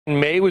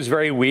May was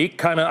very weak,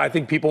 kind of, I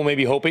think people may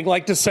be hoping,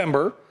 like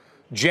December.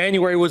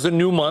 January was a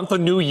new month, a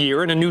new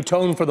year, and a new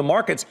tone for the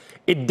markets.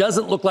 It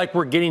doesn't look like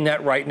we're getting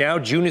that right now.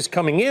 June is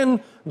coming in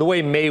the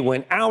way May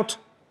went out.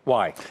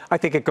 Why? I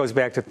think it goes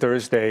back to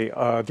Thursday,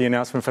 the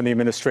announcement from the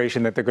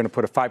administration that they're going to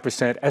put a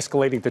 5%,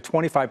 escalating to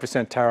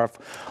 25%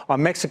 tariff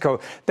on Mexico.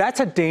 That's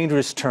a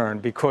dangerous turn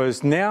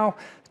because now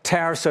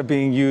tariffs are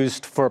being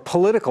used for a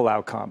political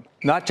outcome,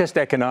 not just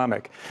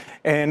economic.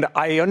 And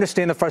I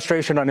understand the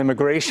frustration on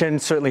immigration.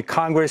 Certainly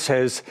Congress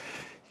has,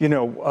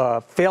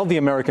 failed the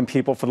American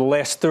people for the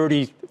last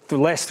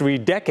 3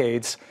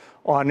 decades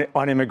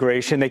on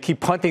immigration. They keep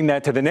punting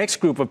that to the next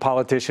group of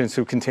politicians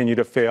who continue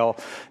to fail.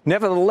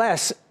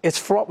 Nevertheless, it's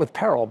fraught with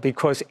peril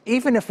because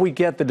even if we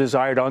get the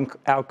desired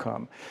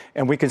outcome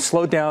and we can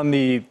slow down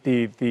the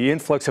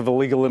influx of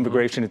illegal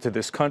immigration into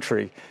this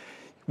country,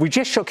 we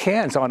just shook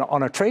hands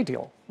on a trade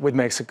deal with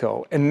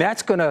Mexico. And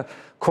that's going to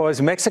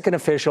cause Mexican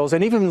officials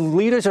and even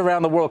leaders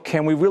around the world,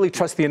 can we really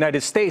trust the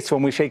United States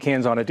when we shake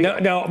hands on a deal?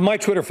 Now, my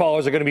Twitter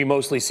followers are going to be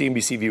mostly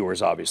CNBC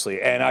viewers,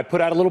 obviously. And I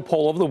put out a little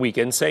poll over the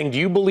weekend saying, do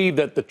you believe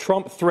that the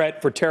Trump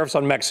threat for tariffs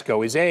on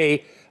Mexico is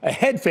A, a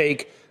head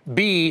fake,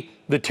 B,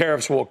 the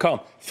tariffs will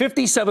come?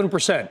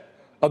 57%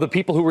 of the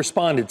people who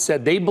responded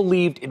said they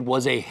believed it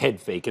was a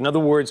head fake. In other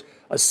words,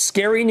 a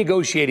scary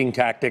negotiating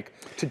tactic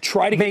to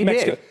try to get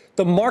Mexico.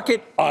 The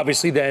market,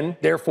 obviously, then,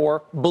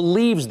 therefore,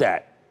 believes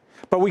that.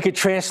 But we could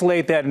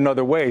translate that in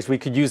other ways. We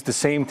could use the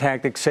same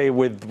tactic, say,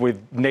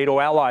 with NATO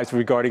allies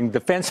regarding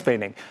defense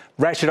spending.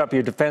 Ratchet up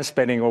your defense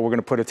spending or we're going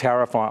to put a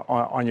tariff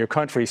on your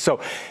country.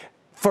 So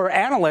for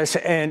analysts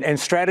and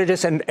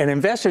strategists and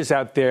investors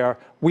out there,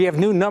 we have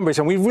new numbers,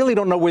 and we really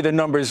don't know where the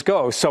numbers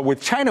go. So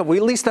with China, we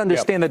at least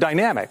understand the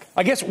dynamic.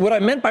 I guess what I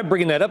meant by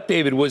bringing that up,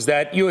 David, was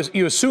that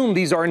you assume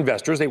these are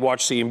investors. They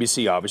watch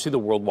CNBC, obviously, the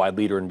worldwide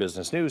leader in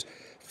business news.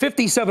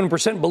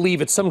 57%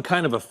 believe it's some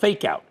kind of a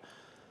fake out.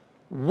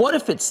 What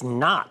if it's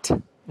not?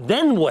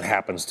 Then what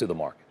happens to the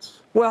markets?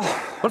 Well,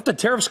 what if the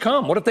tariffs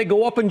come? What if they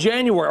go up in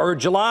January or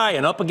July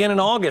and up again in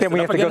August? Then we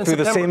have to go through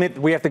the same.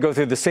 We have to go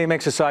through the same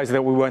exercise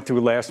that we went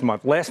through last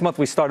month. Last month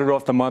we started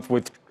off the month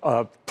with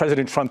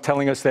President Trump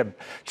telling us that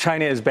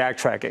China is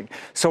backtracking.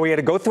 So we had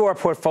to go through our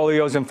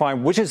portfolios and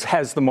find which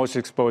has the most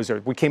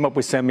exposure. We came up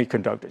with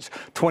semiconductors,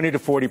 20 to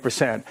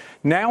 40%.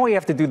 Now we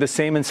have to do the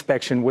same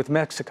inspection with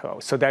Mexico.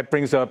 So that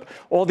brings up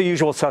all the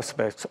usual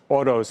suspects: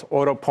 autos,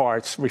 auto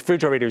parts,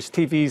 refrigerators,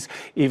 TVs,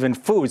 even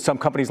food. Some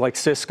companies like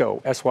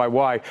Cisco,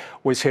 SYY,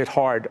 was hit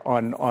hard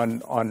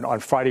on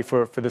Friday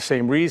for the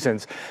same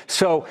reasons.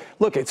 So,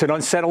 look, it's an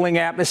unsettling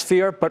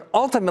atmosphere, but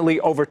ultimately,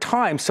 over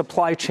time,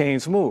 supply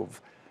chains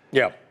move.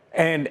 Yeah.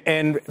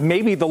 And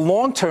maybe the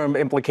long-term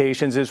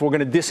implications is we're going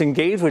to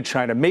disengage with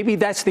China. Maybe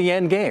that's the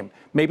end game.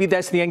 Maybe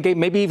that's the end game,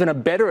 maybe even a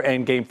better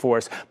end game for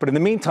us. But in the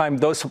meantime,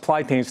 those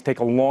supply chains take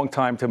a long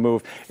time to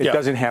move. It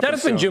doesn't happen That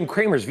has been Jim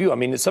Cramer's view. I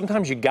mean,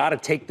 sometimes you got to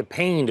take the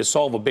pain to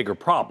solve a bigger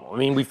problem. I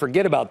mean, we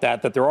forget about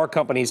that there are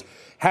companies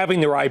having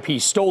their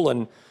IP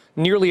stolen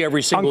nearly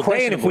every single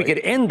day. And if we could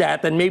end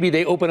that, then maybe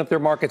they open up their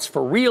markets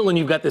for real and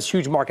you've got this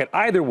huge market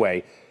either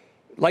way.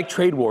 Like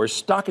trade wars,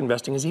 stock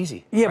investing is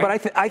easy. Yeah,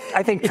 right? but I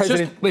think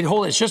President... Wait,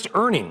 hold on. It's just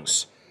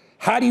earnings.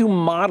 How do you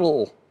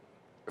model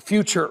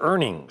future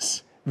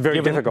earnings?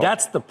 Very difficult.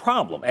 That's the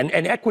problem.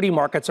 And equity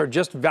markets are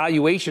just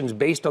valuations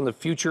based on the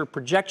future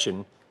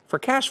projection for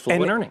cash flow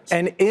and earnings.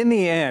 And in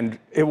the end,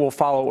 it will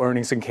follow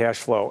earnings and cash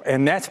flow.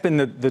 And that's been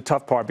the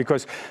tough part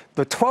because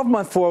the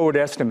 12-month forward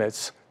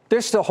estimates,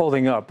 they're still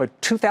holding up. But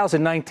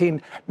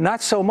 2019,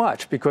 not so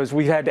much because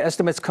we had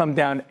estimates come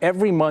down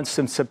every month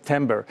since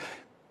September.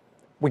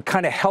 We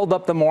kind of held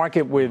up the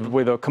market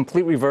with a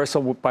complete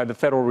reversal by the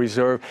Federal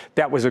Reserve.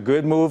 That was a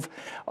good move.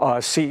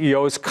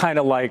 CEOs kind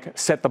of like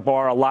set the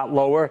bar a lot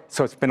lower,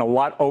 so it's been a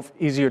lot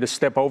easier to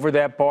step over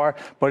that bar.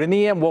 But in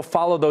the end, we'll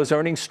follow those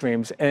earnings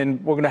streams, and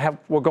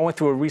we're going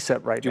through a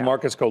reset right now. Do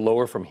markets go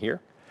lower from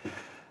here?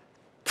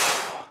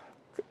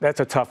 That's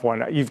a tough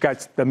one. You've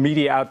got the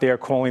media out there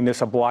calling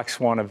this a black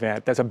swan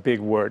event. That's a big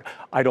word.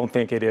 I don't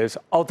think it is.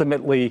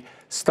 Ultimately,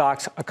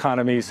 stocks,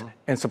 economies,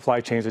 and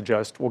supply chains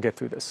adjust. We'll get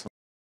through this.